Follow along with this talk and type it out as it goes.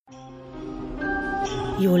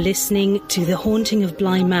You're listening to the Haunting of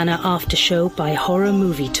Bly Manor Aftershow by Horror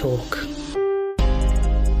Movie Talk.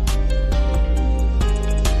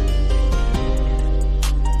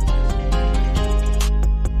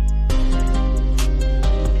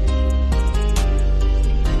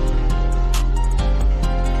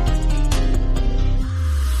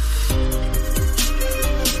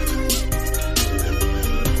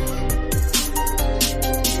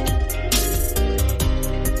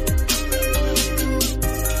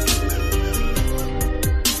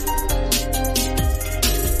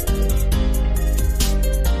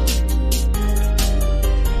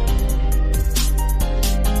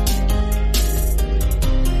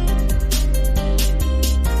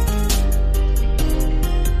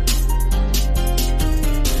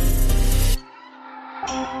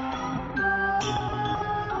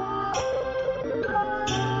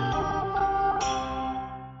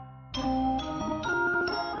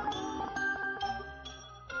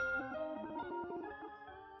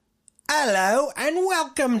 Hello, and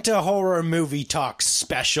welcome to Horror Movie Talk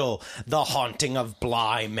Special, The Haunting of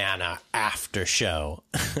Bly Manor Aftershow.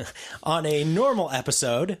 On a normal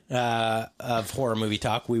episode of Horror Movie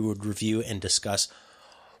Talk, we would review and discuss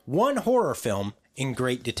one horror film in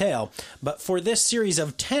great detail. But for this series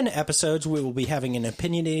of 10 episodes, we will be having an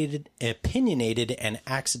opinionated and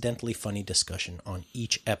accidentally funny discussion on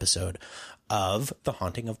each episode of The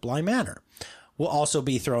Haunting of Bly Manor. We'll also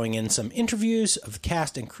be throwing in some interviews of the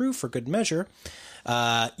cast and crew for good measure.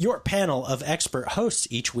 Your panel of expert hosts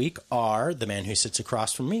each week are the man who sits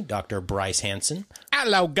across from me, Dr. Bryce Hanson.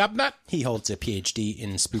 Hello, Governor. He holds a PhD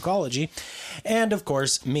in spookology. And, of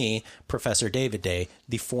course, me, Professor David Day,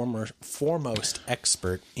 the foremost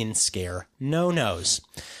expert in scare no-nos.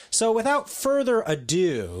 So, without further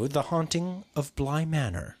ado, The Haunting of Bly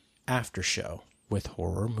Manor Aftershow with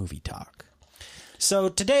Horror Movie Talk. So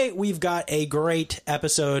today we've got a great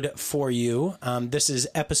episode for you. This is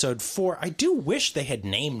episode 4. I do wish they had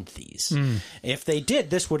named these. If they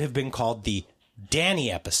did, this would have been called the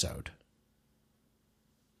Dani episode.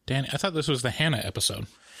 Dani, I thought this was the Hannah episode.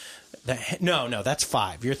 No, that's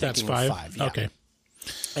 5. You're thinking That's 5? of 5. Yeah. Okay.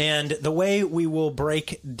 And the way we will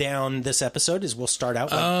break down this episode is we'll start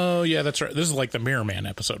out with... Oh, yeah, that's right. This is like the Mirror Man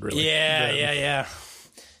episode, really. Yeah.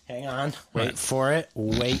 Hang on. Wait for it.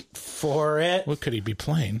 What could he be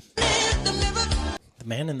playing? The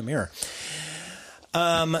Man in the Mirror.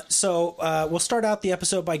 So we'll start out the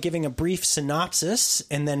episode by giving a brief synopsis,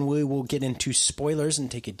 and then we will get into spoilers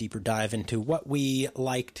and take a deeper dive into what we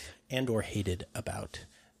liked and or hated about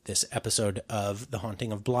this episode of The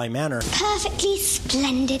Haunting of Bly Manor. Perfectly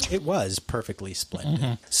splendid. It was perfectly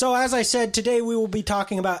splendid. So, as I said, today we will be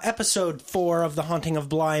talking about episode 4 of The Haunting of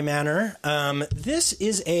Bly Manor. This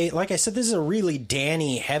is like I said, this is a really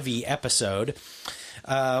Dani-heavy episode.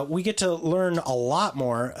 We get to learn a lot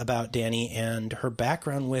more about Dani and her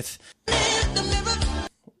background with...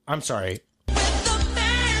 I'm sorry.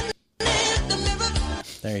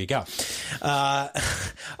 There you go.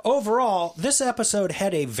 Overall, this episode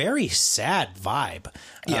had a very sad vibe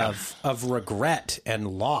of regret and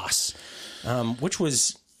loss, which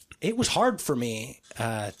was hard for me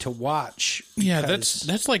to watch. Yeah,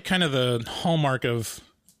 that's like kind of the hallmark of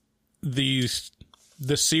the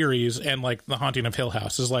series and like The Haunting of Hill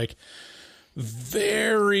House is like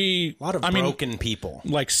a lot of broken people,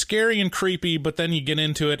 like scary and creepy, but then you get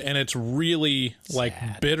into it and it's really like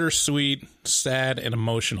sad. Bittersweet, sad, and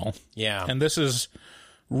emotional. Yeah. And this is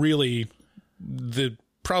really the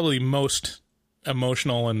probably most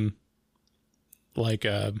emotional and like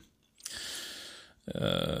sad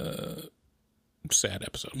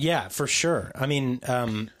episode. Yeah, for sure. I mean,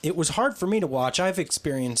 it was hard for me to watch. I've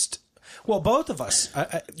experienced, well, both of us.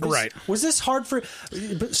 Right. Was this hard for,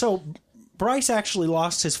 so Bryce actually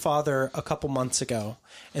lost his father a couple months ago,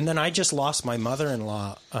 and then I just lost my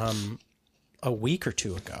mother-in-law a week or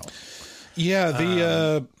two ago. Yeah,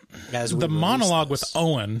 the monologue with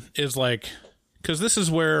Owen is like, because this is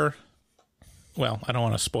where, well, I don't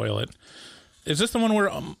want to spoil it. Is this the one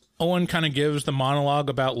where Owen kind of gives the monologue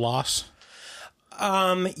about loss?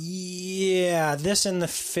 Yeah, this and the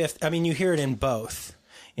 5th. I mean, you hear it in both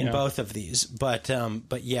of these, but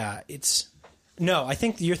yeah, it's. No, I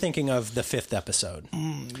think you're thinking of the 5th episode.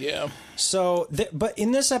 Yeah. So, but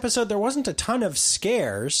in this episode, there wasn't a ton of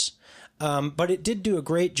scares, but it did do a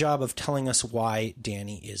great job of telling us why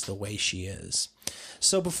Dani is the way she is.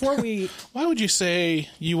 So before we... Why would you say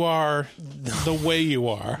you are the way you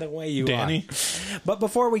are? The way you Dani? are. But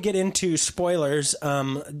before we get into spoilers,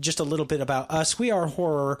 just a little bit about us. We are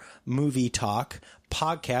Horror Movie Talk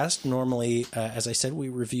podcast. Normally, as I said, we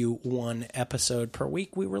review one episode per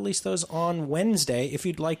week. We release those on Wednesday. If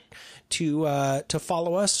you'd like to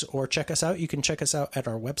follow us or check us out, you can check us out at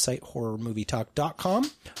our website, horrormovietalk.com.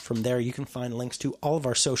 From there, you can find links to all of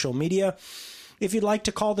our social media. If you'd like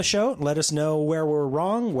to call the show, let us know where we're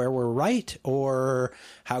wrong, where we're right, or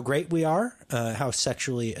how great we are, how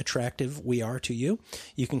sexually attractive we are to you.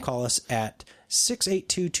 You can call us at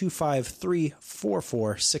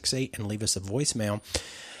 682-253-4468 and leave us a voicemail.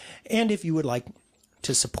 And if you would like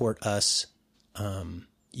to support us,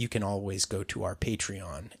 you can always go to our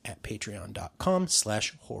Patreon at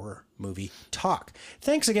patreon.com/horrormovietalk.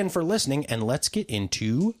 Thanks again for listening, and let's get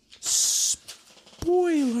into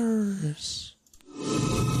spoilers.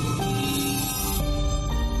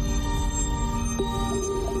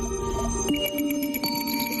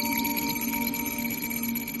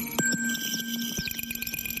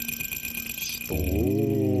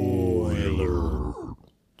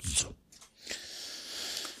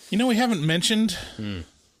 You know, we haven't mentioned, I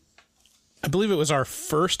believe it was our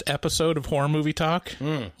first episode of Horror Movie Talk,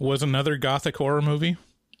 was another gothic horror movie,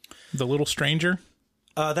 The Little Stranger.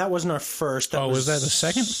 That wasn't our first. Was that the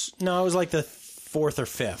second? No, it was like the fourth or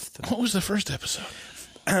fifth. What was the first episode?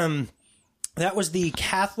 That was the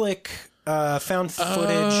Catholic found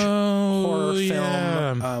footage horror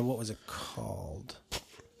film. What was it called?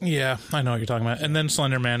 Yeah, I know what you're talking about. And then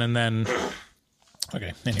Slender Man, and then...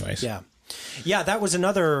 Okay, anyways. Yeah, that was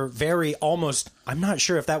another very almost... I'm not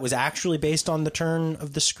sure if that was actually based on the Turn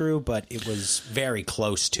of the Screw, but it was very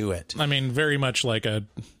close to it. I mean, very much like a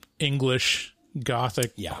English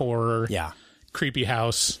gothic horror, creepy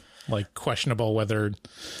house, like questionable whether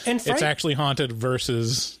it's actually haunted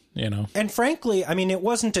versus, you know. And frankly, I mean, it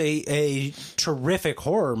wasn't a terrific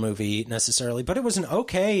horror movie necessarily, but it was an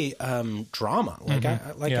okay drama. Like,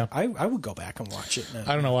 I would go back and watch it.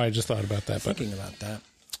 I don't know why I just thought about that. Thinking about that.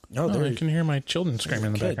 No, I can hear my children screaming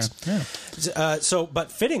in the background. Yeah.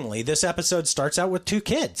 But fittingly, this episode starts out with two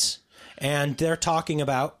kids, and they're talking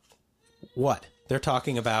about what? They're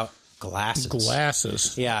talking about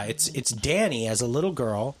glasses. Yeah, it's Dani as a little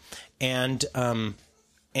girl, and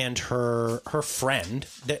her friend.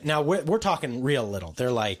 Now we're talking real little.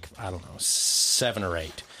 They're like, I don't know, 7 or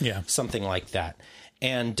 8. Yeah, something like that.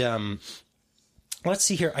 And let's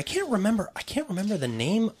see here. I can't remember the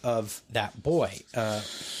name of that boy.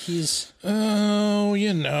 He's they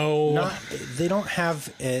don't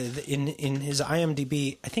have in his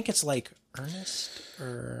IMDb. I think it's like Ernest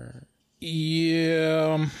or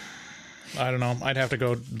I don't know. I'd have to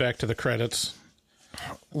go back to the credits.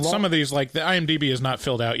 Some of these, like the IMDb is not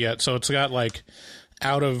filled out yet, so it's got like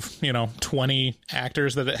out of 20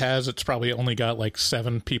 actors that it has, it's probably only got like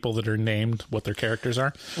 7 people that are named what their characters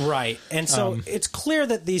are. Right. And so it's clear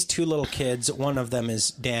that these two little kids, one of them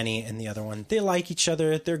is Dani and the other one, they like each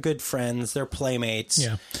other, they're good friends, they're playmates.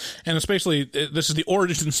 Yeah. And especially this is the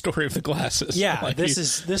origin story of the glasses. Yeah, like this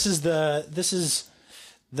is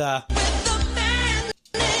the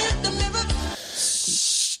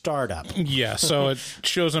startup. Yeah, so it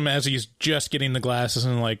shows him as he's just getting the glasses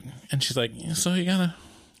and she's like, so you gotta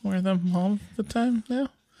wear them all the time now?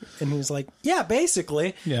 And he's like, yeah,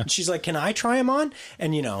 basically. Yeah. And she's like, can I try them on?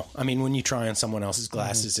 And I mean, when you try on someone else's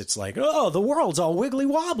glasses, it's like, oh, the world's all wiggly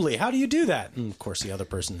wobbly. How do you do that? And of course the other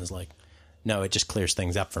person is like, no, it just clears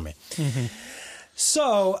things up for me. Mm-hmm.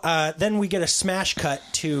 So then we get a smash cut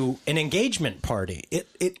to an engagement party.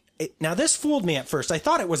 Now this fooled me at first. I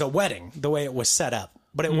thought it was a wedding the way it was set up.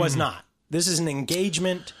 But it was not. This is an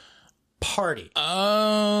engagement party.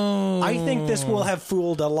 Oh. I think this will have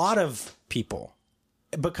fooled a lot of people.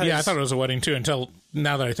 Because I thought it was a wedding too until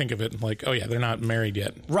now that I think of it, like, oh yeah, they're not married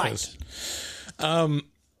yet. Right. And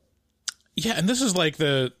this is like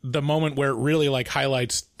the moment where it really like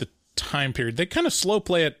highlights the time period. They kind of slow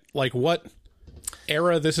play it, like what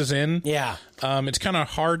era this is in. Yeah. It's kind of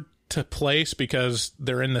hard to place because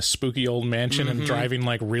they're in this spooky old mansion and driving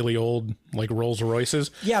like really old like Rolls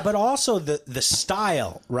Royces. Yeah, but also the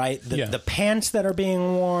style, right? The pants that are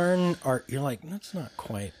being worn you're like, that's not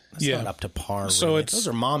quite, not up to par. So really. Those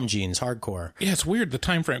are mom jeans, hardcore. Yeah, it's weird the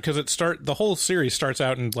time frame because the whole series starts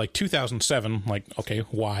out in like 2007. Like, okay,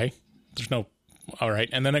 why? There's no, all right,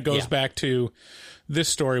 and then it goes back to this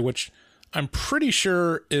story, which I'm pretty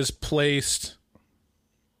sure is placed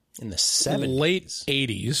In the 70s. Late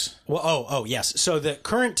 80s. Well, yes. So the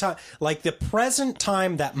current time, like the present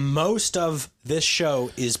time that most of this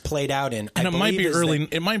show is played out in, and it might be early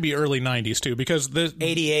 90s too, because the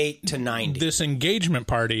 88 to 90. This engagement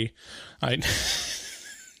party, I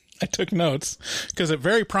took notes because it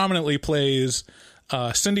very prominently plays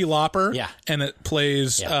Cyndi Lauper, and it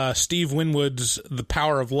plays Steve Winwood's The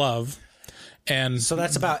Power of Love. And so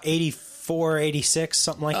that's about 84, 86,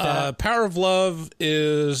 something like that. Power of Love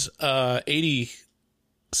is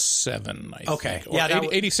 87, I think. Yeah,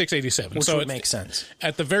 86, 87. Which so would make sense.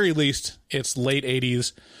 At the very least, it's late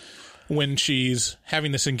 80s when she's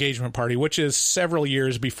having this engagement party, which is several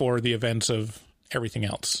years before the events of everything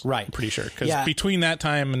else. Right. I'm pretty sure. Because between that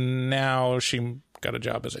time and now, she got a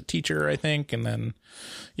job as a teacher, I think. And then,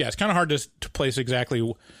 it's kind of hard to place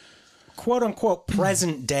exactly... quote-unquote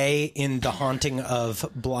present day in The Haunting of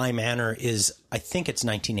Bly Manor is, I think it's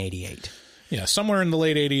 1988. Yeah, somewhere in the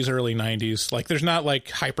late 80s, early 90s. Like, there's not, like,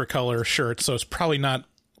 hypercolor shirts, so it's probably not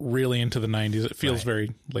really into the 90s. It feels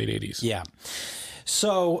very late 80s. Yeah.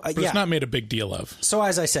 So, but it's not made a big deal of. So,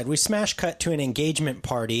 as I said, we smash cut to an engagement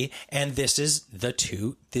party, and this is the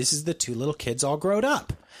two little kids all grown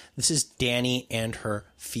up. This is Dani and her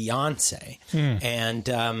fiance,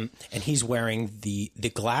 and he's wearing the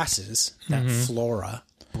glasses that Flora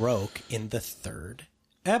broke in the third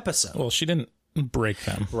episode. Well, she didn't break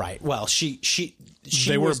them, right? Well, she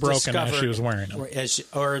they were broken as she was wearing them,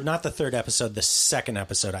 or not the third episode. The second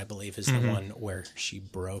episode, I believe, is the one where she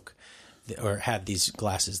broke or had these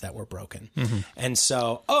glasses that were broken, and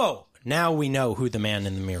so now we know who the man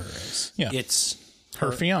in the mirror is. Yeah, it's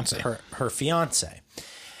her fiance. Her fiance.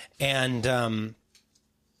 And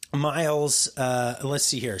Miles, let's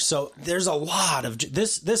see here. So there's a lot of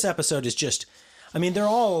this episode is just, I mean, they're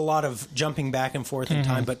all a lot of jumping back and forth in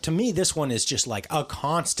time, but to me, this one is just like a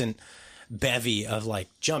constant bevy of like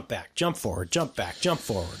jump back, jump forward, jump back, jump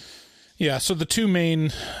forward. Yeah. So the two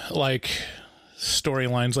main like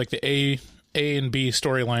storylines, like the A and B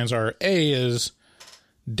storylines are A is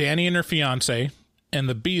Dani and her fiance, and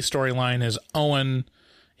the B storyline is Owen,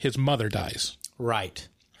 his mother dies. Right.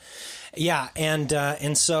 Yeah,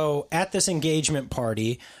 and so at this engagement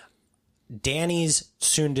party, Dani's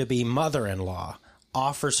soon-to-be mother-in-law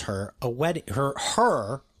offers her a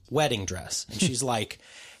her wedding dress, and she's like,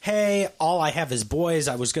 "Hey, all I have is boys.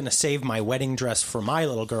 I was going to save my wedding dress for my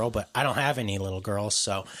little girl, but I don't have any little girls,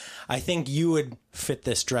 so I think you would fit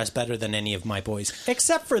this dress better than any of my boys,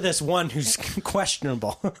 except for this one who's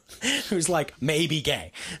questionable, who's like maybe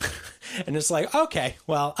gay." And it's like, okay,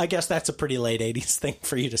 well, I guess that's a pretty late 80s thing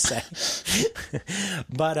for you to say.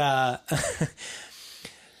 But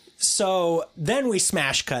so then we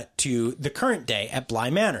smash cut to the current day at Bly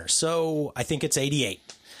Manor. So I think it's 88.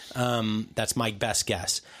 That's my best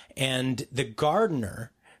guess. And the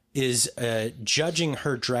gardener is judging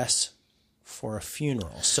her dress for a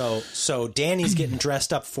funeral. So Dani's getting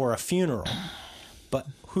dressed up for a funeral. But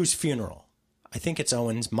whose funeral? I think it's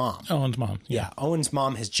Owen's mom. Owen's mom. Yeah, Owen's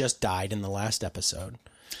mom has just died in the last episode.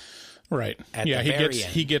 Right.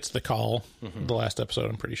 He gets the call the last episode,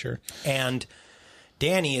 I'm pretty sure. And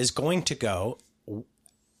Dani is going to go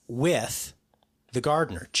with the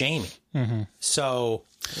gardener, Jamie. So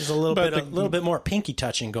there's a little bit more pinky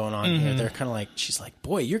touching going on here. They're kind of like, she's like,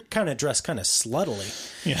 "Boy, you're kind of dressed kind of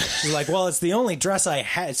sluttily." Yeah. She's like, "Well, it's the only dress I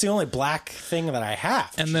have. It's the only black thing that I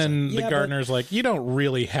have." And she's then like, the gardener's like, "You don't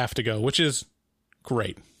really have to go," which is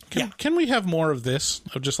great. Can we have more of this?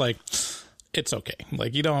 Of just like, it's okay.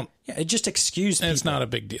 Like, you don't... Yeah, just excuse people. It's not a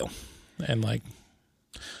big deal. And like...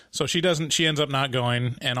 So she ends up not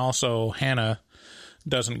going, and also Hannah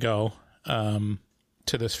doesn't go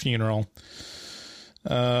to this funeral.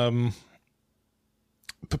 So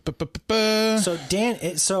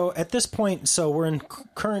at this point, we're in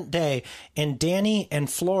current day, and Dani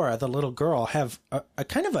and Flora, the little girl, have a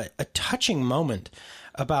kind of a touching moment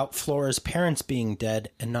about Flora's parents being dead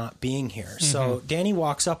and not being here. So Dani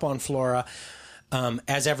walks up on Flora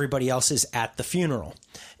as everybody else is at the funeral,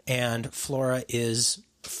 and Flora is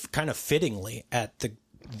kind of fittingly at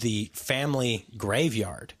the family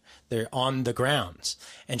graveyard. They're on the grounds,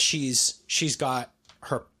 and she's got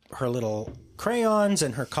her little crayons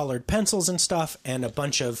and her colored pencils and stuff and a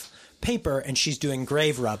bunch of paper, and she's doing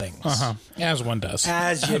grave rubbings. As one does.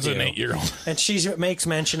 As you do. An 8-year-old. And she makes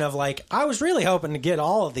mention of like, I was really hoping to get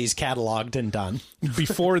all of these cataloged and done.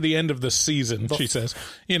 Before the end of the season, she says,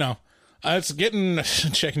 it's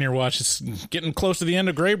checking your watch, it's getting close to the end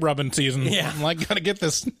of grave rubbing season. Yeah. I'm like, gotta get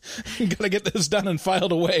this done and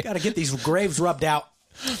filed away. Gotta get these graves rubbed out.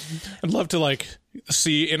 I'd love to like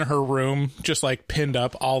see in her room just like pinned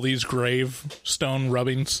up all these gravestone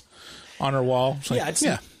rubbings on her wall.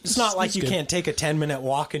 It's not like you can't take a 10-minute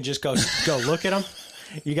walk and just go look at them.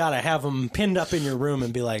 You got to have them pinned up in your room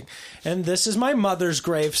and be like, and this is my mother's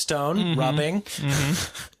gravestone, rubbing.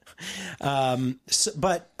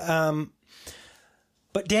 But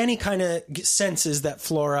Dani kind of senses that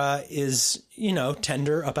Flora is,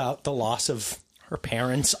 tender about the loss of her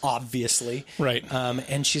parents, obviously. Right.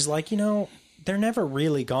 And she's like, they're never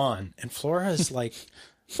really gone. And Flora's like...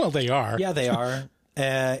 Well, they are. Yeah, they are.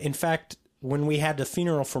 In fact, when we had the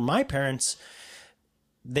funeral for my parents...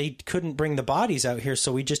 They couldn't bring the bodies out here,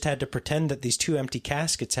 so we just had to pretend that these 2 empty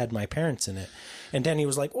caskets had my parents in it. And Dani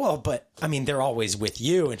was like, well, but, they're always with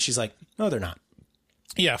you. And she's like, no, they're not.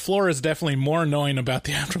 Yeah, Flora is definitely more knowing about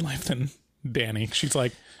the afterlife than Dani. She's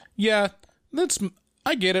like, yeah,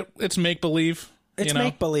 I get it. It's make-believe. It's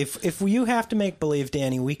make-believe. If you have to make-believe,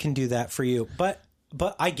 Dani, we can do that for you. But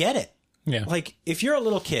I get it. Yeah. Like, if you're a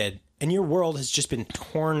little kid and your world has just been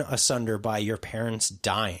torn asunder by your parents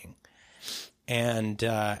dying... And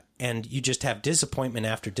you just have disappointment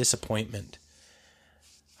after disappointment.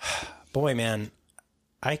 Boy, man,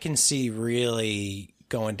 I can see really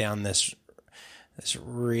going down this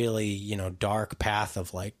really, dark path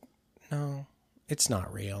of like, no, it's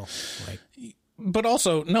not real. Like, but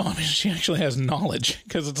also, no, she actually has knowledge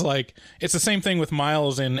because it's like, it's the same thing with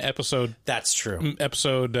Miles in episode. That's true.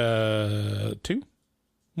 Episode 2,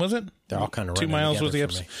 was it? They're all kind of 2 Miles was the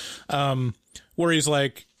episode. Where he's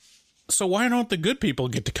like, so why don't the good people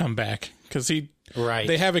get to come back? Because they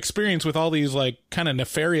have experience with all these like kind of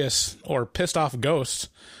nefarious or pissed off ghosts.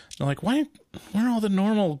 They're like, why aren't all the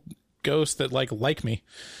normal ghosts that like me?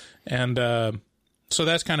 And so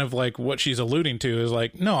that's kind of like what she's alluding to is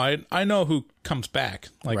like, no, I know who comes back,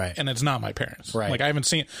 like, and it's not my parents. Right. Like I haven't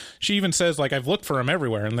seen. She even says like I've looked for them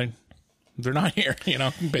everywhere, and they're not here,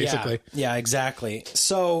 basically. Yeah, exactly.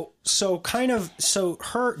 So Dani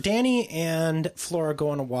and Flora go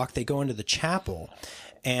on a walk. They go into the chapel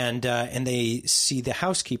and they see the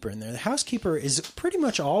housekeeper in there. The housekeeper is pretty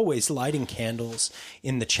much always lighting candles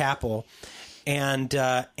in the chapel. And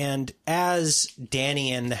as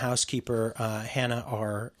Dani and the housekeeper, Hannah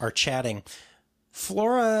are chatting,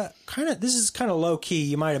 Flora this is kind of low key.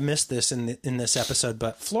 You might have missed this in this episode,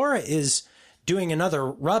 but Flora is doing another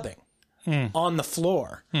rubbing. On the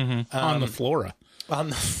floor. On the flora.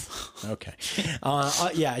 Okay.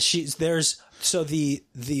 Yeah,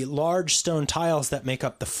 the large stone tiles that make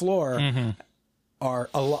up the floor are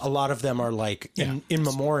a lot of them are like in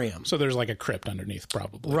memoriam. So there's like a crypt underneath,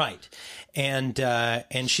 probably. Right. And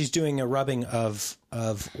she's doing a rubbing of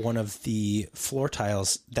one of the floor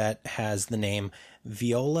tiles that has the name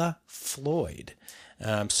Viola Floyd.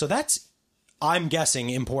 So that's, I'm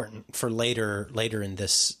guessing, important for later in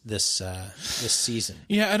this season.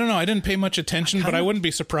 Yeah, I don't know. I didn't pay much attention, but I wouldn't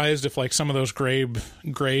be surprised if like some of those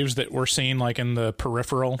graves that we're seeing like in the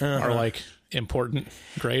peripheral are like important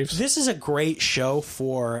graves. This is a great show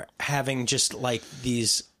for having just like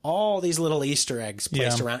all these little Easter eggs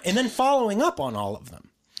placed around, and then following up on all of them.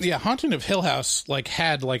 Yeah, Haunting of Hill House like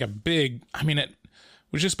had like a big. I mean, it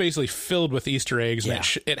was just basically filled with Easter eggs. Yeah. And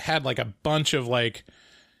it had like a bunch of like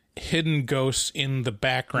hidden ghosts in the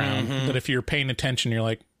background that if you're paying attention, you're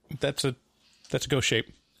like, that's a ghost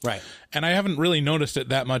shape. Right. And I haven't really noticed it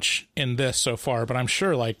that much in this so far, but I'm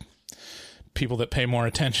sure like people that pay more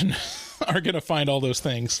attention are going to find all those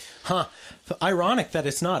things. Huh. Ironic that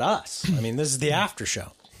it's not us. I mean, this is the after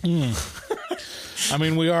show. I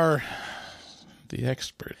mean, we are the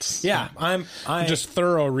experts. Yeah. I'm just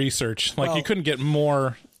thorough research. Like you couldn't get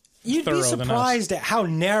more. You'd be surprised at how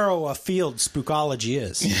narrow a field spookology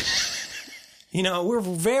is. We're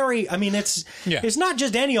very. I mean, it's not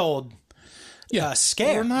just any old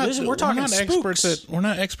scare. We're talking spooks. We're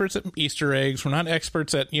not experts at Easter eggs. We're not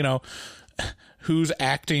experts at who's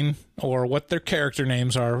acting or what their character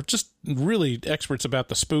names are. We're just really experts about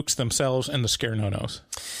the spooks themselves and the scare no-nos.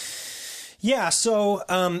 Yeah, so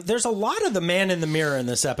there's a lot of the man in the mirror in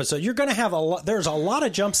this episode. You're going to have there's a lot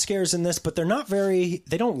of jump scares in this, but they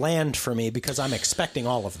don't land for me because I'm expecting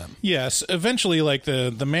all of them. Yes, eventually like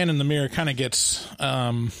the man in the mirror kind of gets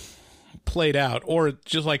played out, or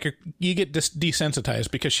just like you get desensitized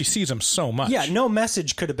because she sees him so much. Yeah, no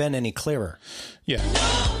message could have been any clearer. Yeah.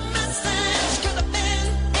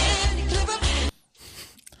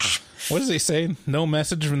 What does he say? No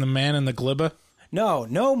message from the man in the glibba?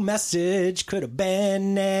 No message could have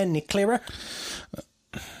been any clearer.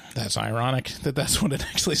 That's ironic that that's what it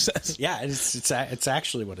actually says. Yeah, it's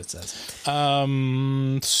actually what it says.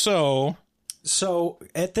 So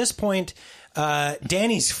at this point,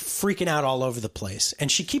 Dani's freaking out all over the place,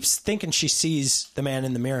 and she keeps thinking she sees the man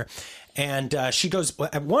in the mirror, and she goes.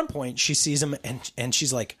 At one point, she sees him, and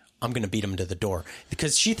she's like, I'm going to beat him to the door,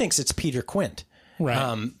 because she thinks it's Peter Quint.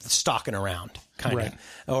 Right. Stalking around, kind of. Right.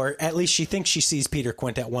 Or at least she thinks she sees Peter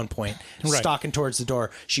Quint at one point, stalking towards the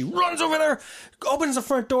door. She runs over there, opens the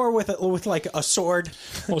front door with like a sword.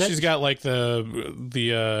 Well, she's got like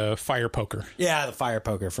the fire poker. Yeah, the fire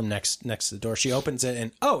poker from next to the door. She opens it,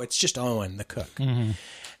 and it's just Owen, the cook. Mm-hmm.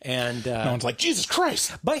 And no one's like, Jesus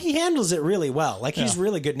Christ. But he handles it really well. Like, he's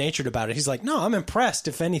really good-natured about it. He's like, no, I'm impressed,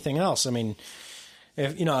 if anything else. I mean...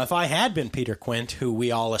 If I had been Peter Quint, who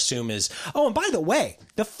we all assume is... Oh, and by the way,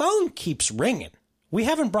 the phone keeps ringing. We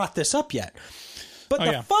haven't brought this up yet. But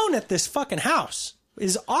the phone at this fucking house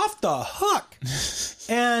is off the hook.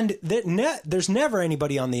 And there's never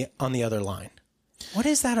anybody on the other line. What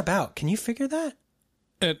is that about? Can you figure that?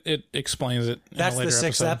 It explains it in That's a later the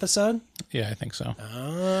sixth episode? Yeah, I think so.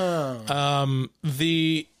 Oh.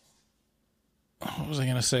 What was I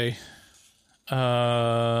going to say?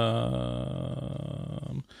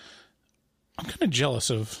 I'm kind of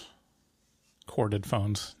jealous of corded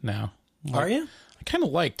phones now. Are you? I kind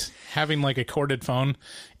of liked having like a corded phone.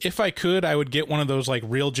 If I could, I would get one of those like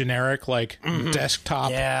real generic like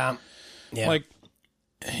desktop. Yeah. Like,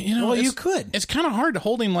 well, you could. It's kind of hard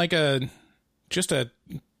holding like just a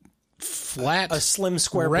flat, a slim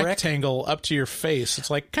square rectangle brick up to your face. It's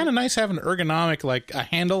like kind of nice having ergonomic, like a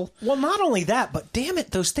handle. Well, not only that, but damn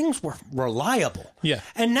it, those things were reliable. Yeah.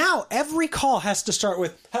 And now every call has to start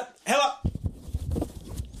with, hello.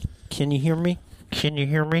 Can you hear me? Can you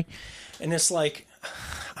hear me? And it's like,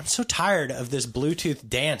 I'm so tired of this Bluetooth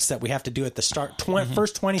dance that we have to do at the start.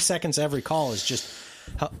 First 20 seconds every call is just,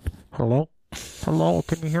 hello? Hello,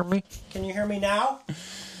 can you hear me? Can you hear me now?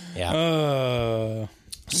 Yeah.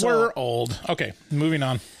 We're old. Okay, moving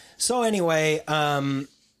on. So anyway, Owen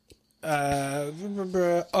has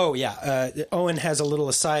a little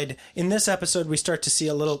aside. In this episode, we start to see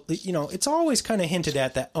a little, it's always kind of hinted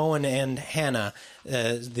at that Owen and Hannah,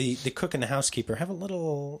 the cook and the housekeeper, have a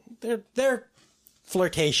little, they're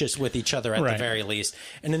flirtatious with each other at the very least.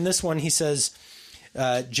 And in this one, he says,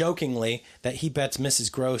 jokingly, that he bets Mrs.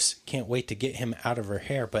 Gross can't wait to get him out of her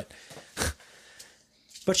hair, but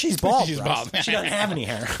she's bald. She's bald. She doesn't have any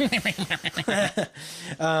hair.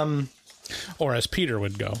 Or as Peter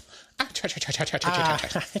would go,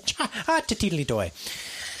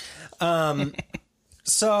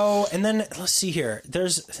 So, and then let's see here.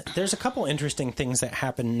 There's a couple interesting things that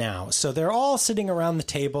happen now. So they're all sitting around the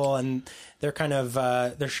table, and they're kind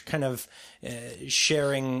of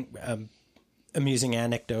sharing amusing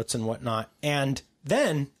anecdotes and whatnot. And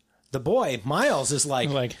then the boy, Miles, is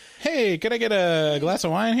like, hey, can I get a glass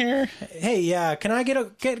of wine here? Hey, yeah, can I get a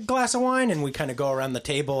glass of wine? And we kind of go around the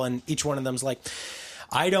table, and each one of them's like,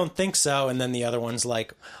 I don't think so. And then the other one's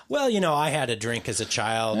like, well, I had a drink as a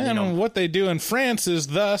child. And what they do in France is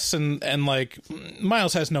thus, and like,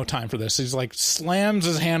 Miles has no time for this. He's like, slams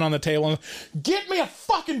his hand on the table and, get me a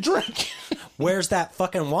fucking drink. Where's that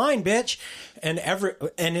fucking wine, bitch? And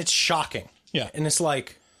it's shocking. Yeah. And it's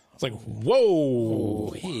like,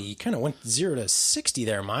 whoa. Hey, you kind of went 0 to 60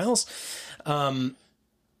 there, Miles.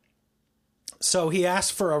 So he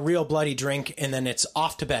asked for a real bloody drink, and then it's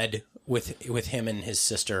off to bed with him and his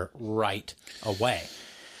sister right away.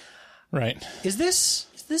 Right. Is this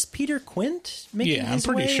Peter Quint making I'm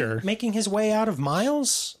pretty sure making his way out of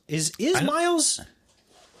Miles? Is Miles?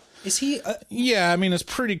 Is he? Yeah, I mean, it's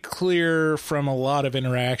pretty clear from a lot of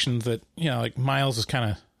interactions that like Miles is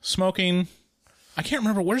kind of smoking. I can't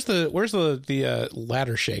remember where's the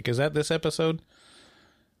ladder shake. Is that this episode?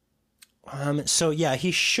 So yeah,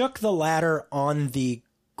 he shook the ladder on the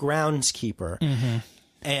groundskeeper,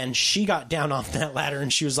 and she got down off that ladder,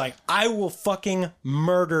 and she was like, "I will fucking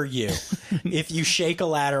murder you if you shake a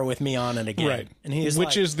ladder with me on it again." Right, and he's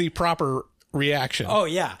which is the proper reaction. Oh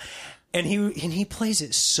yeah, and he plays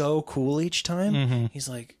it so cool each time. He's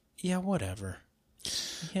like, "Yeah, whatever."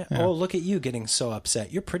 Yeah. Oh, look at you getting so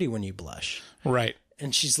upset. You're pretty when you blush. Right.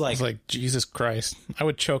 And she's like, Jesus Christ, I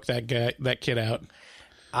would choke that kid out.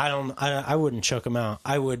 I wouldn't choke him out.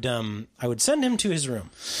 I would send him to his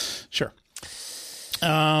room. Sure.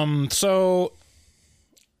 So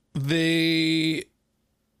the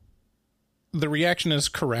reaction is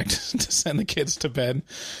correct to send the kids to bed,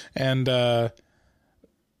 and now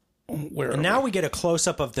we get a close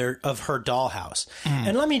up of her dollhouse.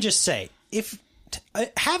 And let me just say, if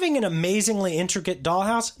having an amazingly intricate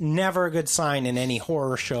dollhouse, never a good sign in any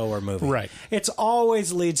horror show or movie. Right. It's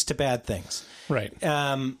always leads to bad things. Right.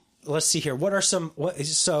 Let's see here. What are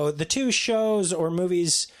so the two shows or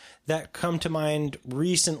movies that come to mind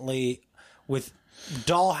recently with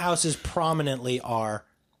dollhouses prominently are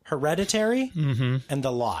Hereditary and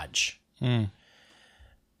The Lodge.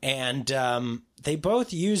 And they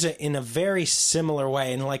both use it in a very similar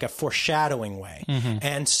way, in like a foreshadowing way.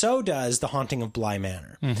 And so does The Haunting of Bly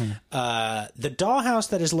Manor. The dollhouse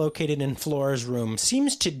that is located in Flora's room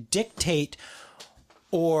seems to dictate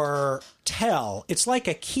or tell. It's like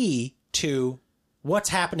a key to what's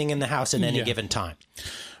happening in the house at any given time.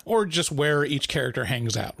 Or just where each character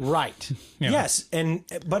hangs out. Right. Yes.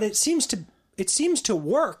 But it seems to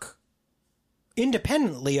work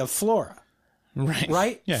independently of Flora.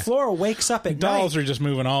 Right? Yeah. Flora wakes up at night. Dolls are just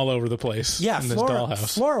moving all over the place in this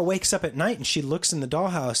dollhouse. Flora wakes up at night and she looks in the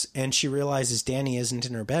dollhouse and she realizes Dani isn't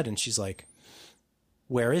in her bed, and she's like,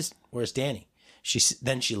 where's Dani?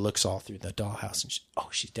 Then she looks all through the dollhouse and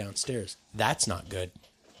she's downstairs. That's not good.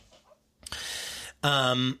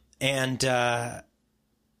 And at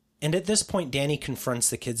this point, Dani confronts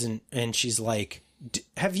the kids and she's like,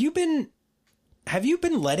 have you been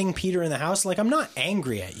letting Peter in the house? Like, I'm not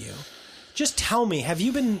angry at you. Just tell me, have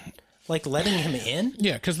you been, like, letting him in?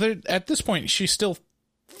 Yeah, because at this point, she still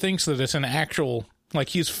thinks that it's an actual, like,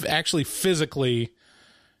 he's actually physically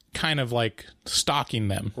kind of, like, stalking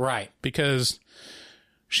them. Right. Because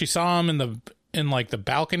she saw him in the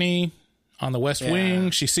balcony on the west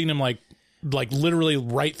wing. She's seen him, like literally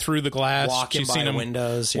right through the glass. Walking by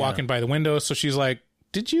the windows. So she's like,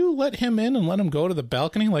 did you let him in and let him go to the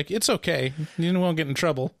balcony? Like, it's okay. You won't get in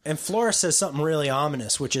trouble. And Flora says something really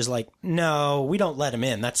ominous, which is like, no, we don't let him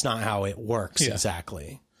in. That's not how it works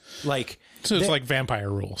exactly. Like, so it's like vampire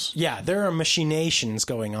rules. Yeah, there are machinations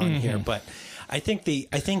going on here, but I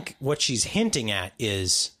think what she's hinting at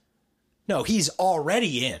is, no, he's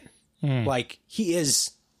already in. Like,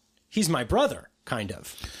 he's my brother, kind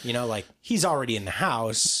of. You know, like, he's already in the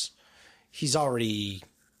house. He's already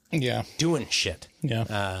doing shit.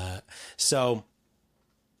 Yeah. So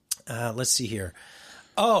let's see here.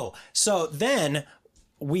 Oh, so then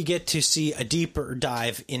we get to see a deeper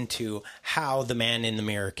dive into how the man in the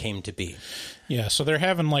mirror came to be. Yeah, so they're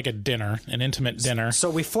having like a dinner, an intimate dinner. So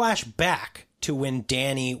we flash back to when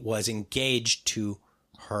Dani was engaged to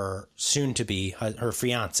her soon-to-be, her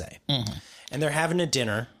fiance. And they're having a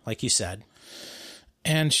dinner, like you said.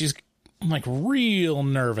 And she's like real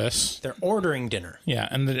nervous. They're ordering dinner. Yeah,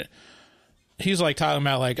 and he's like talking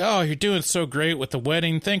about like, oh, you're doing so great with the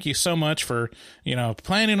wedding. Thank you so much for,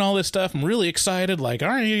 planning all this stuff. I'm really excited. Like,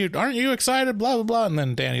 aren't you excited? Blah, blah, blah. And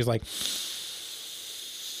then Dani's like,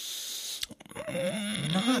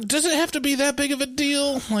 does it have to be that big of a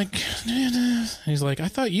deal? Like, he's like, I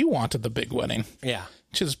thought you wanted the big wedding. Yeah.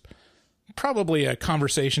 Which is probably a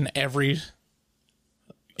conversation every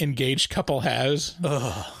engaged couple has.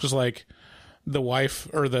 Ugh. Just like the wife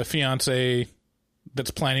or the fiance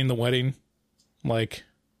that's planning the wedding, like,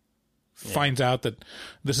 finds out that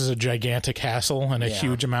this is a gigantic hassle and a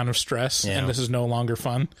huge amount of stress, and this is no longer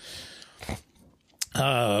fun.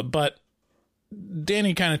 But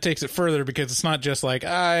Dani kind of takes it further, because it's not just like,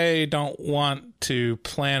 I don't want to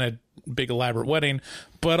plan a big elaborate wedding,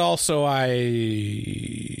 but also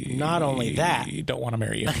not only that, don't want to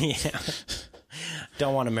marry you.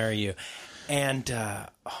 Don't want to marry you. And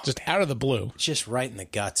just out of the blue, just right in the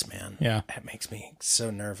guts, man. Yeah, that makes me so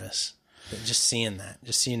nervous. But just seeing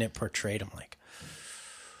it portrayed, I'm like,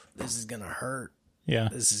 this is gonna hurt. Yeah,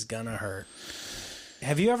 this is gonna hurt.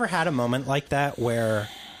 Have you ever had a moment like that where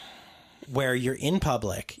you're in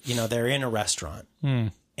public, they're in a restaurant,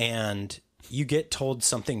 and you get told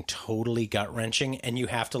something totally gut-wrenching, and you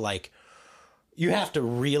have to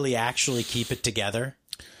really actually keep it together?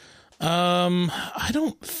 I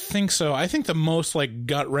don't think so. I think the most like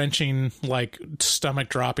gut-wrenching, like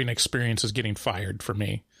stomach-dropping experience is getting fired for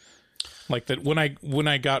me. Like that when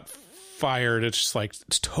I got fired, it's just like,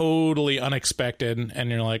 it's totally unexpected, and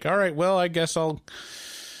you're like, all right, well, I guess I'll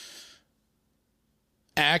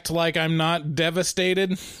act like I'm not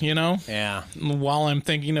devastated, Yeah. While I'm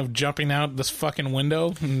thinking of jumping out this fucking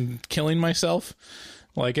window and killing myself.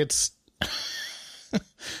 Like, it's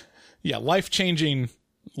life-changing,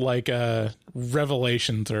 like,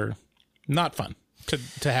 revelations are not fun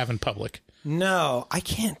to have in public. No, I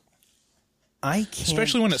can't.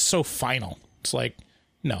 Especially when it's so final. It's like,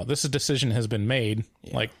 no, this decision has been made.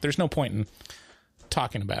 Yeah. Like, there's no point in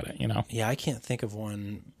talking about it, Yeah, I can't think of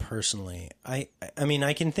one personally. I mean,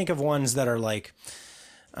 I can think of ones that are like,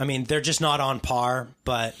 they're just not on par,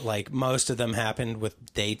 but like most of them happened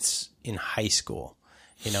with dates in high school,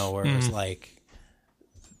 where it was like,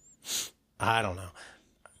 I don't know.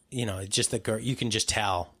 Just the girl, you can just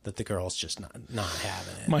tell that the girl's just not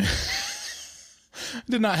having it. I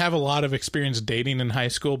did not have a lot of experience dating in high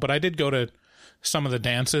school, but I did go to some of the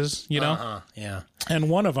dances, Yeah. And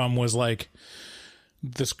one of them was like,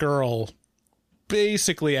 this girl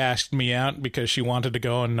basically asked me out because she wanted to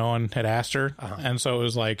go and no one had asked her. And so it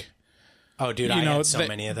was like, oh, dude, I had so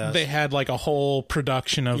many of those. They had like a whole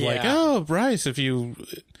production of like, oh, Bryce, they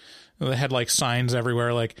had like signs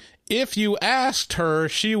everywhere. Like, if you asked her,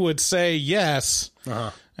 she would say yes.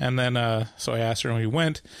 And then, so I asked her and we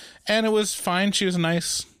went, and it was fine. She was a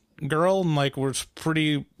nice girl, and like, we're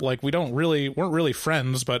pretty, like, weren't really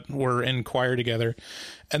friends, but we're in choir together.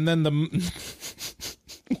 And then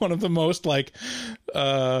one of the most like,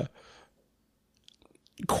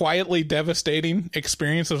 quietly devastating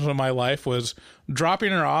experiences of my life was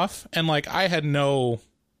dropping her off, and like, I had no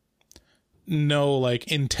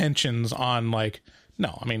like intentions on like,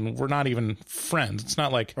 no, I mean, we're not even friends. It's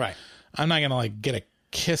not like, right, I'm not gonna like get a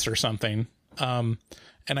kiss or something.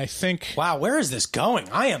 And I think, wow, where is this going?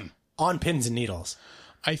 I am on pins and needles.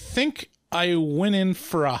 I think I went in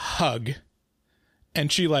for a hug,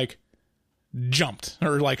 and she like jumped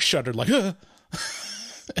or like shuddered, like, and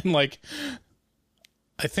like,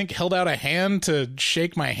 I think held out a hand to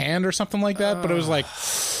shake my hand or something like that. But it was like,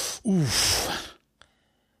 oof,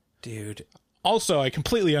 dude. Also, I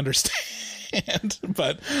completely understand,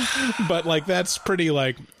 but like, that's pretty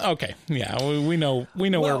like, okay, yeah, we know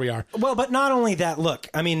where we are. Well, but not only that, look,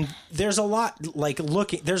 I mean, there's a lot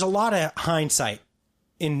there's a lot of hindsight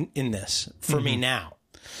in this for me now.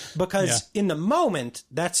 Because in the moment,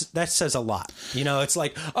 that says a lot. You know, it's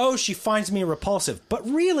like, oh, she finds me repulsive. But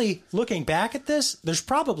really, looking back at this, there's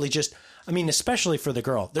probably just, I mean, especially for the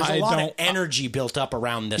girl, there's a lot of energy built up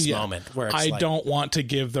around this moment. Where it's I don't want to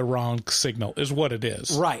give the wrong signal, is what it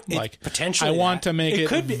is. Right. Like, potentially, I want to make it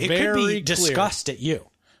very clear. It could be disgust clear. at you.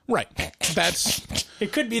 Right. That's...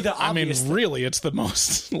 It could be the obvious. I mean, really, it's the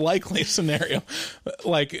most likely scenario.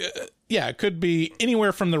 Like, yeah, it could be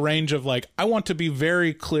anywhere from the range of, like, I want to be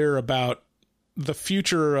very clear about the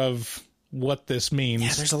future of what this means.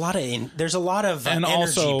 Yeah, there's a lot of and energy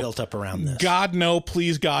also, built up around this. God, no,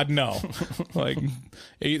 please, God, no. Like,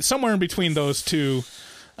 somewhere in between those two,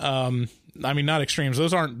 I mean, not extremes.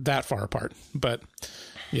 Those aren't that far apart. But,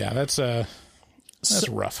 yeah, that's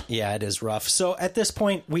rough. Yeah, it is rough. So at this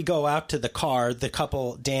point, we go out to the car. The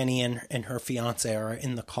couple, Dani and her fiance, are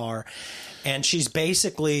in the car, and she's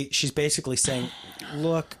basically saying,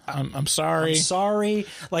 "Look, I'm sorry. I'm sorry.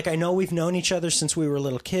 Like, I know we've known each other since we were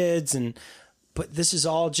little kids, but this is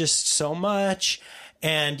all just so much."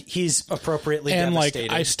 And he's appropriately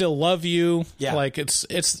devastated. Like, I still love you. Yeah, like it's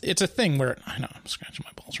a thing where I know I'm scratching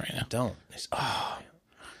my balls right now. Don't. Oh.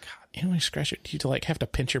 You know, when you scratch it, do you like have to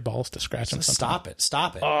pinch your balls to scratch them? Stop it.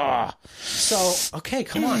 Oh. So, okay,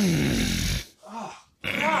 come on. Oh,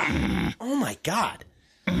 God. Oh my God.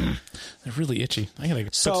 They're really itchy. I gotta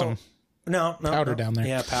put some powder down there.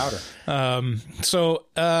 Yeah, powder. So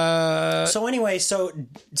anyway, so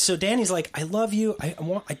Dani's like, I love you.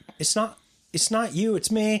 It's not you,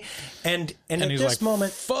 it's me. And at this like,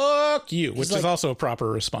 moment, fuck you, which is also a proper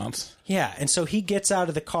response. Yeah. And so he gets out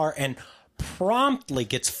of the car and promptly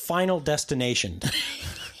gets Final Destination.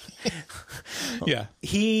 Yeah.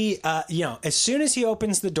 He, as soon as he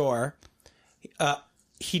opens the door,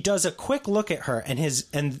 he does a quick look at her,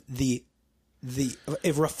 and the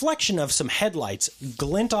reflection of some headlights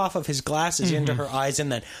glint off of his glasses into her eyes,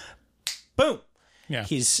 and then boom. Yeah.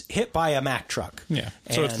 He's hit by a Mack truck. Yeah.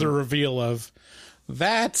 So it's the reveal of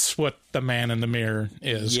that's what the man in the mirror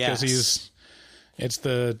is. Because it's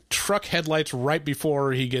the truck headlights right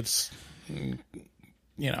before he gets,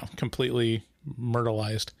 completely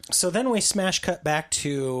myrtleized. So then we smash cut back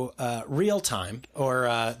to real time,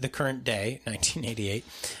 or the current day, 1988,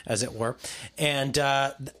 as it were. And,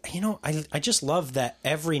 I just love that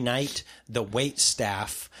every night the wait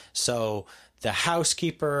staff, so the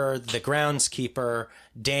housekeeper, the groundskeeper,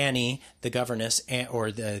 Dani, the governess,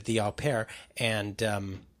 or the au pair, and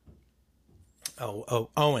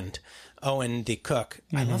Owen, the cook.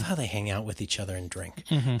 Mm-hmm. I love how they hang out with each other and drink.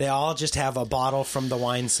 Mm-hmm. They all just have a bottle from the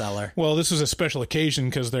wine cellar. Well, this was a special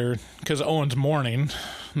occasion because Owen's mourning.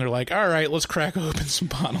 They're like, all right, let's crack open some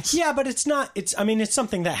bottles. Yeah, but it's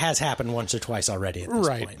something that has happened once or twice already at this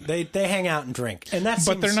point. They hang out and drink. And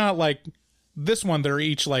but they're not like this one. They're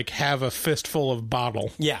each like have a fistful of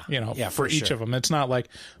bottle. Yeah. For each of them. It's not like,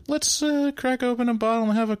 let's crack open a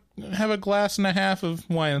bottle and have a glass and a half of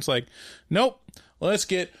wine. It's like, nope. Let's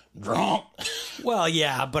get drunk. Well,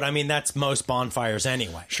 yeah, but I mean that's most bonfires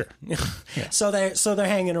anyway. Sure. Yeah. So they're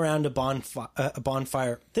hanging around a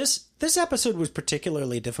bonfire. This episode was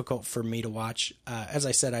particularly difficult for me to watch. As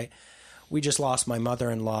I said, we just lost my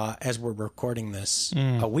mother-in-law as we're recording this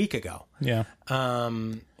a week ago. Yeah.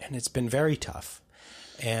 And it's been very tough,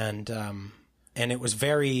 and it was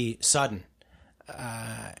very sudden,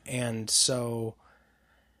 and so.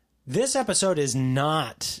 This episode is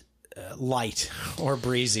not light or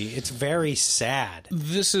breezy. It's very sad.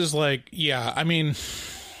 This is like, yeah, I mean,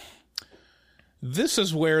 this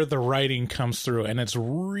is where the writing comes through, and it's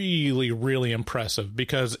really, really impressive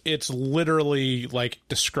because it's literally like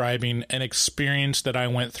describing an experience that I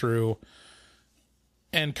went through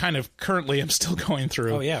and kind of currently I'm still going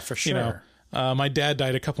through. Oh, yeah, for sure. You know, my dad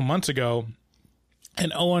died a couple months ago,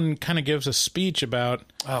 and Owen kind of gives a speech about...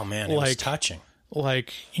 Oh, man, it was touching.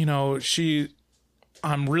 Like, you know,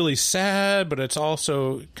 I'm really sad, but it's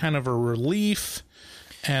also kind of a relief.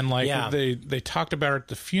 And, like, they talked about her at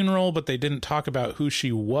the funeral, but they didn't talk about who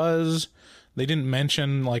she was. They didn't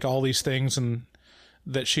mention, like, all these things and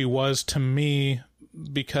that she was to me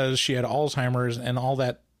because she had Alzheimer's and all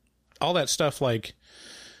that stuff, like,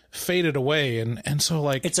 faded away. And so,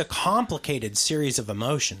 like... It's a complicated series of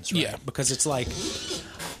emotions, right? Yeah. Because it's like...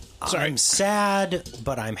 I'm sad,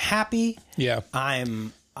 but I'm happy. Yeah.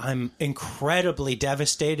 I'm incredibly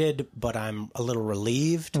devastated, but I'm a little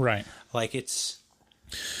relieved. Right. Like it's...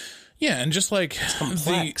 Yeah, and just like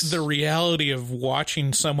the reality of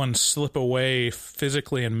watching someone slip away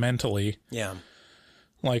physically and mentally. Yeah.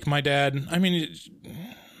 Like my dad, I mean,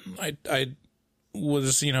 I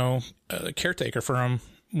was, you know, a caretaker for him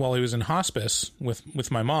while he was in hospice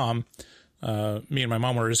with my mom. Me and my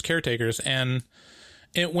mom were his caretakers, and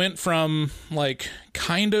it went from like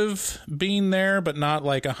kind of being there, but not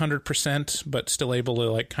like 100%, but still able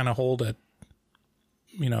to like kind of hold a,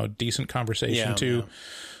 you know, decent conversation to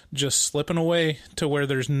just slipping away to where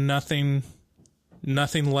there's nothing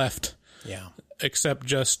left. Yeah. Except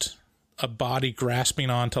just a body grasping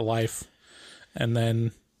onto life. And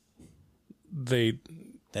then they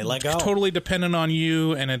let go. Totally dependent on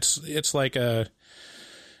you. And it's like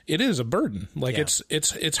it is a burden. Like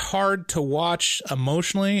it's hard to watch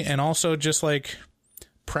emotionally, and also just like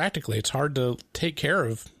practically, it's hard to take care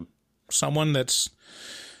of someone that's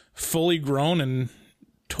fully grown and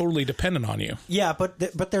totally dependent on you. Yeah,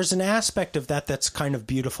 but there's an aspect of that that's kind of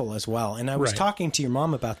beautiful as well. And I was talking to your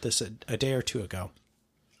mom about this a day or two ago,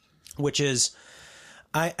 which is,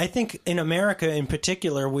 I think in America in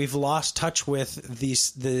particular, we've lost touch with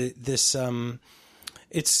this.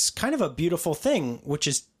 It's kind of a beautiful thing, which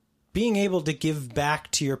is being able to give back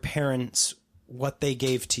to your parents what they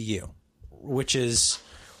gave to you, which is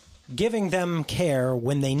giving them care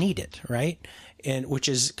when they need it, right? And which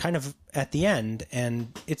is kind of at the end,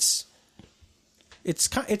 and it's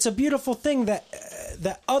a beautiful thing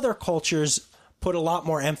that other cultures put a lot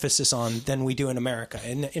more emphasis on than we do in America.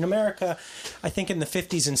 In America, I think in the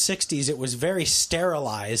 50s and 60s, it was very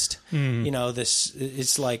sterilized. You know,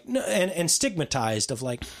 it's like, and stigmatized of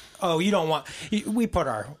like, oh, you don't want, we put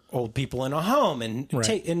our old people in a home and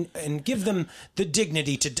take and give them the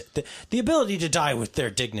dignity the ability to die with their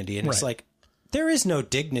dignity. And it's like, there is no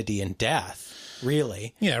dignity in death,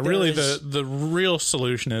 really. Yeah, really the real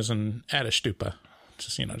solution is an add a stupa.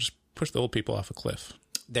 Just, you know, just push the old people off a cliff.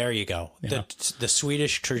 There you go. Yeah. The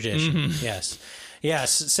Swedish tradition. Mm-hmm. Yes.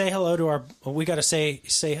 Yes. Say hello to we got to say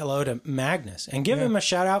hello to Magnus and give him a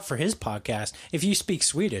shout out for his podcast. If you speak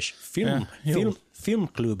Swedish,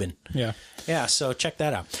 Filmklubben. Yeah. Yeah. So check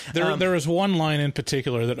that out. There was one line in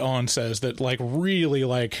particular that Owen says that like really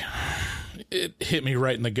like it hit me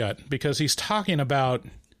right in the gut, because he's talking about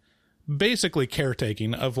basically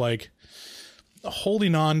caretaking of like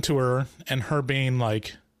holding on to her and her being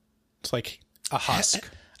like, it's like a husk.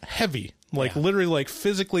 Heavy, like literally like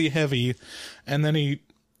physically heavy. And then he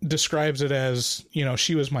describes it as, you know,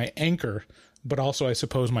 she was my anchor, but also I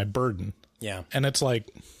suppose my burden. Yeah. And it's like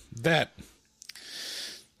that.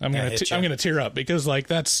 I'm going to tear up, because like,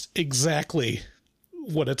 that's exactly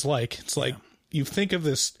what it's like. It's like you think of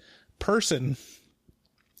this person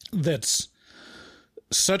that's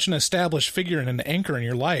such an established figure and an anchor in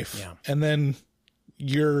your life. Yeah. And then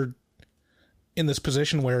you're in this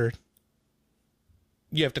position where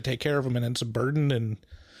you have to take care of them, and it's a burden,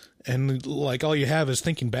 and like all you have is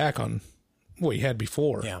thinking back on what you had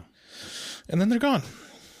before. Yeah. And then they're gone.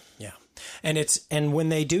 Yeah. And when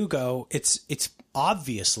they do go, it's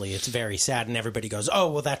obviously it's very sad, and everybody goes,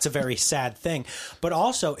 "Oh, well, that's a very sad thing." But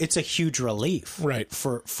also it's a huge relief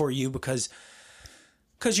for you, because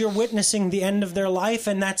you're witnessing the end of their life,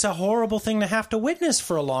 and that's a horrible thing to have to witness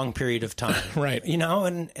for a long period of time. Right. You know,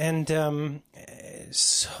 and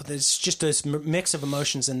so there's just this mix of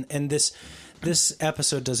emotions, and this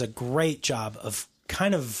episode does a great job of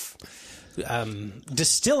kind of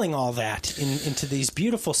distilling all that into these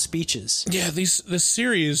beautiful speeches. Yeah, this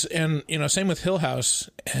series, and you know, same with Hill House,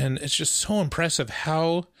 and it's just so impressive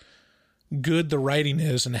how good the writing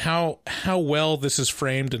is, and how well this is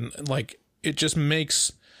framed, and like it just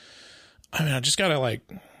makes. I mean, I just gotta like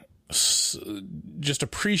just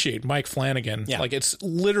appreciate Mike Flanagan. Yeah. Like, it's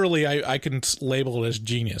literally, I can label it as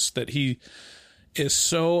genius, that he is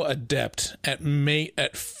so adept at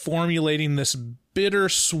formulating this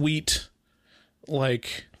bittersweet,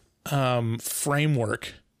 like,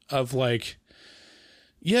 framework of, like,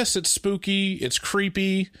 yes, it's spooky, it's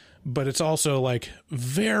creepy, but it's also, like,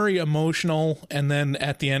 very emotional, and then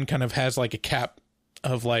at the end kind of has, like, a cap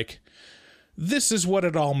of, like, this is what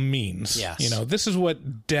it all means. Yes. You know, this is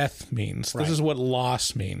what death means. Right. This is what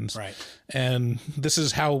loss means. Right. And this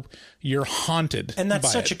is how you're haunted. And that's by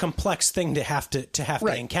such it. a complex thing to have to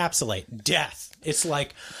Right. encapsulate. Death. It's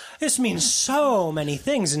like, this means so many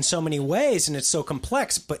things in so many ways, and it's so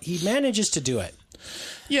complex, but he manages to do it.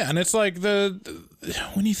 Yeah, and it's like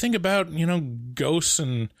when you think about, you know, ghosts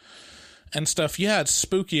and stuff, yeah, it's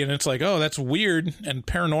spooky and it's like, oh, that's weird and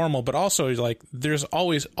paranormal, but also like there's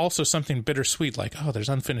always also something bittersweet, like, oh, there's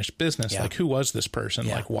unfinished business. Yeah. Like, who was this person?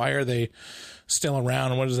 Yeah. Like, why are they still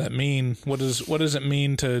around? What does that mean? What does it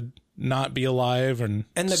mean to not be alive and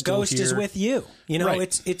the still ghost here? is with you. You know,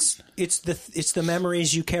 Right. it's the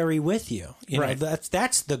memories you carry with you. You Right. know,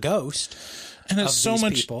 that's the ghost. And it's of so these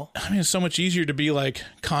much. people. I mean, it's so much easier to be like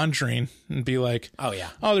Conjuring and be like, Oh,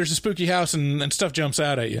 yeah. oh, there's a spooky house and stuff jumps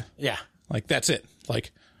out at you. Yeah. Like, that's it.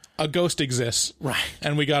 Like, a ghost exists, Right.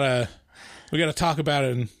 and we gotta talk about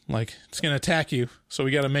it, and like, it's gonna attack you, so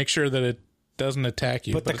we gotta make sure that it doesn't attack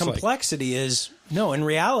you. But the it's like, complexity is, no, in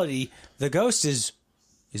reality, the ghost is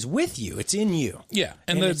with you. It's in you. yeah,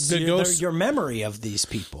 and it's the ghost, your memory of these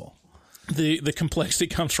people. the complexity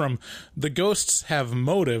comes from the ghosts have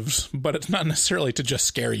motives, but it's not necessarily to just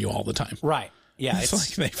scare you all the time. Right. Yeah.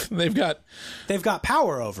 It's like they've got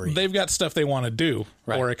power over you. they've got stuff they want to do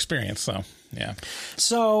Right. or experience. So yeah.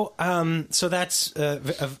 So, that's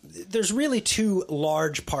there's really two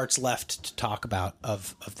large parts left to talk about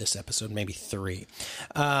of this episode, maybe three.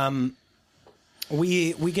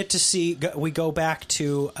 We get to see, we go back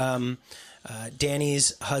to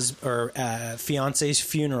Dani's fiance's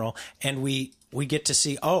funeral, and we get to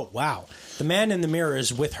see, oh wow, the man in the mirror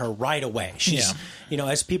is with her right away. She's, you know,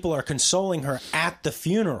 as people are consoling her at the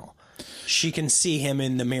funeral, she can see him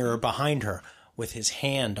in the mirror behind her, with his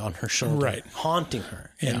hand on her shoulder, Right. haunting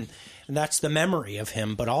her. Yeah. And that's the memory of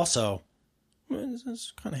him, but also,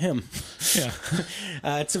 it's kind of him. Yeah.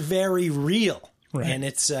 It's very real. Right. And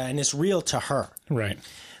it's real to her. Right.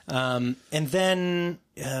 And then,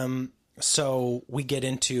 so we get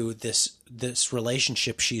into this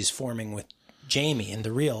relationship she's forming with Jamie in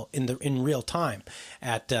real time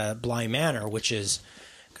at Bly Manor, which is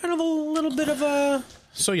kind of a little bit of a...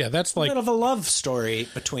 So yeah, that's like a bit of a love story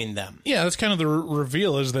between them. Yeah, that's kind of the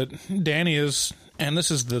reveal, is that Dani is, and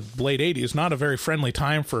this is the late 80s, not a very friendly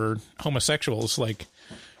time for homosexuals. Like,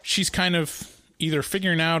 she's kind of either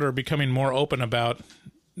figuring out or becoming more open about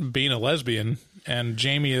being a lesbian, and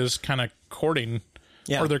Jamie is kind of courting,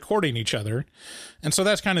 or they're courting each other. And so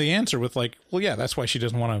that's kind of the answer with like, well, yeah, that's why she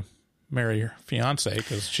doesn't want to marry her fiance,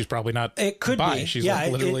 because she's probably not It could bi. be. She's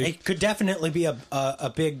like literally... it could definitely be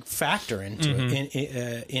a big factor into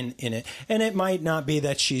in it. And it might not be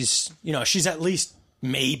that she's at least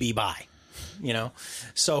maybe bi, you know?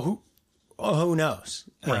 So who knows?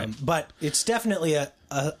 Right. But it's definitely a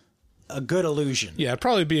good illusion. Yeah, it'd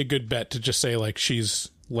probably be a good bet to just say like she's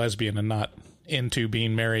lesbian and not into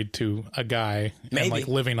being married to a guy Maybe. and like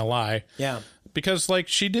living a lie. Yeah. Because like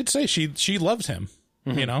she did say she loves him,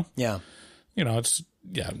 you know? Yeah. You know, it's,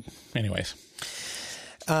 yeah. Anyways.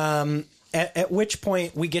 At which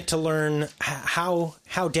point we get to learn how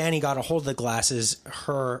Dani got a hold of the glasses.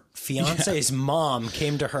 Her fiance's mom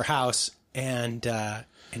came to her house and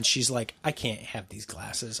she's like, I can't have these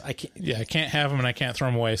glasses. I can't. Yeah, I can't have them and I can't throw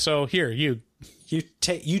them away. So here, you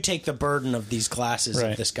take the burden of these glasses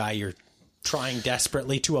Right. of this guy you're trying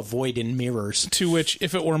desperately to avoid in mirrors. To which,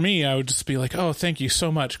 if it were me, I would just be like, oh, thank you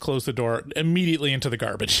so much. Close the door immediately into the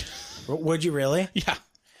garbage. Would you really? Yeah.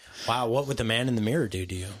 Wow, what would the man in the mirror do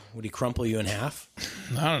to you? Would he crumple you in half?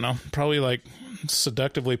 I don't know. Probably like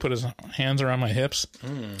seductively put his hands around my hips.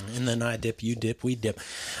 And then I dip, you dip, we dip.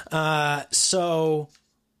 So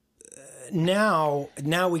now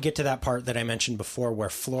we get to that part that I mentioned before where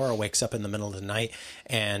Flora wakes up in the middle of the night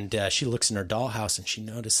and she looks in her dollhouse and she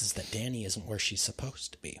notices that Dani isn't where she's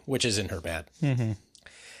supposed to be, which is in her bed. Mm-hmm.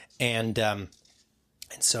 And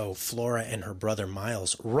so Flora and her brother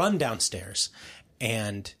Miles run downstairs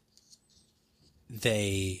and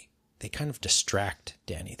they kind of distract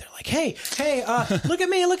Dani. They're like, hey, look at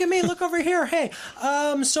me, look over here. Hey,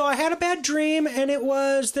 so I had a bad dream and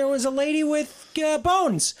there was a lady with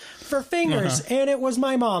bones for fingers and it was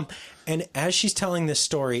my mom. And as she's telling this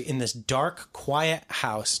story in this dark, quiet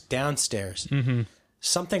house downstairs,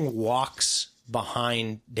 something walks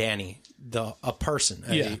behind Dani, a person,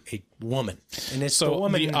 a woman, and it's the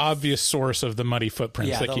woman. The obvious source of the muddy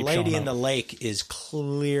footprints. That keep showing up. The lady in the lake is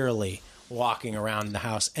clearly walking around the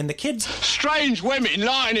house, and the kids. Strange women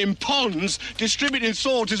lying in ponds distributing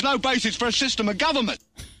swords is no basis for a system of government.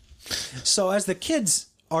 So as the kids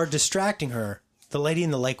are distracting her, the lady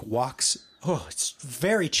in the lake walks. Oh, it's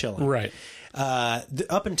very chilling. Right.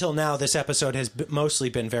 Up until now, this episode has mostly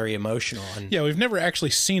been very emotional. And we've never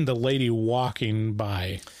actually seen the lady walking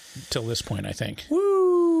by till this point, I think.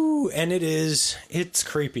 Woo! And it's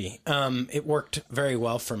creepy. It worked very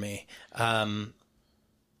well for me.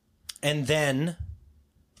 And then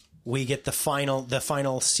we get the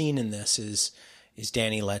final scene in this is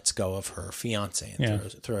Dani lets go of her fiance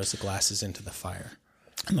and throws the glasses into the fire.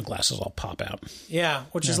 And the glasses all pop out. Yeah,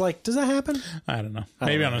 which is like, does that happen? I don't know.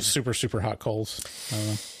 Maybe on a super, super hot coals. I don't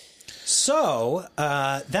know. So,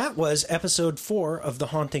 that was episode 4 of The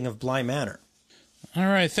Haunting of Bly Manor. All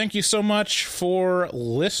right. Thank you so much for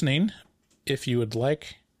listening. If you would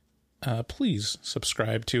like, please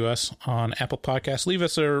subscribe to us on Apple Podcasts. Leave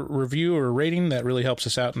us a review or a rating. That really helps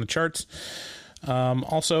us out in the charts.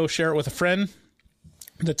 Also, share it with a friend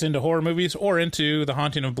that's into horror movies or into The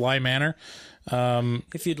Haunting of Bly Manor.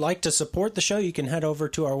 If you'd like to support the show, you can head over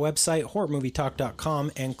to our website,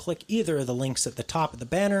 horrormovietalk.com, and click either of the links at the top of the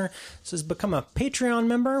banner. It says become a Patreon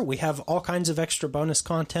member. We have all kinds of extra bonus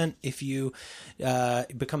content if you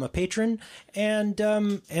become a patron. And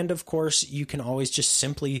of course, you can always just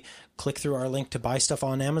simply click through our link to buy stuff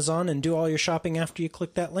on Amazon and do all your shopping after you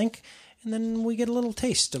click that link. And then we get a little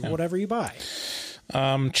taste of whatever you buy.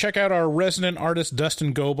 Check out our resident artist,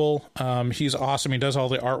 Dustin Goebel. He's awesome. He does all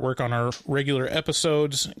the artwork on our regular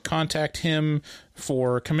episodes. Contact him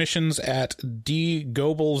for commissions at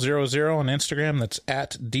dgoebel00 on Instagram. That's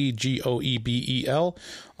at DGOEBEL.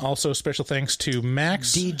 Also, special thanks to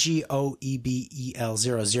Max.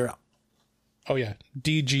 DGOEBEL00. Oh, yeah.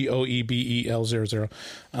 DGOEBEL00.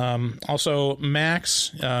 Also,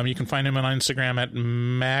 Max, you can find him on Instagram at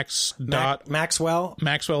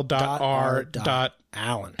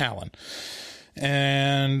maxwell.r.allen.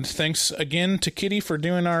 And thanks again to Kitty for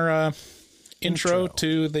doing our intro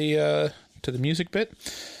to the music bit.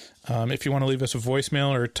 If you want to leave us a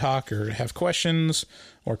voicemail or talk or have questions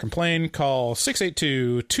or complain, call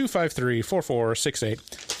 682-253-4468.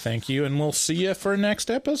 Thank you, and we'll see you for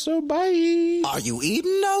next episode. Bye. Are you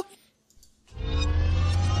eating now?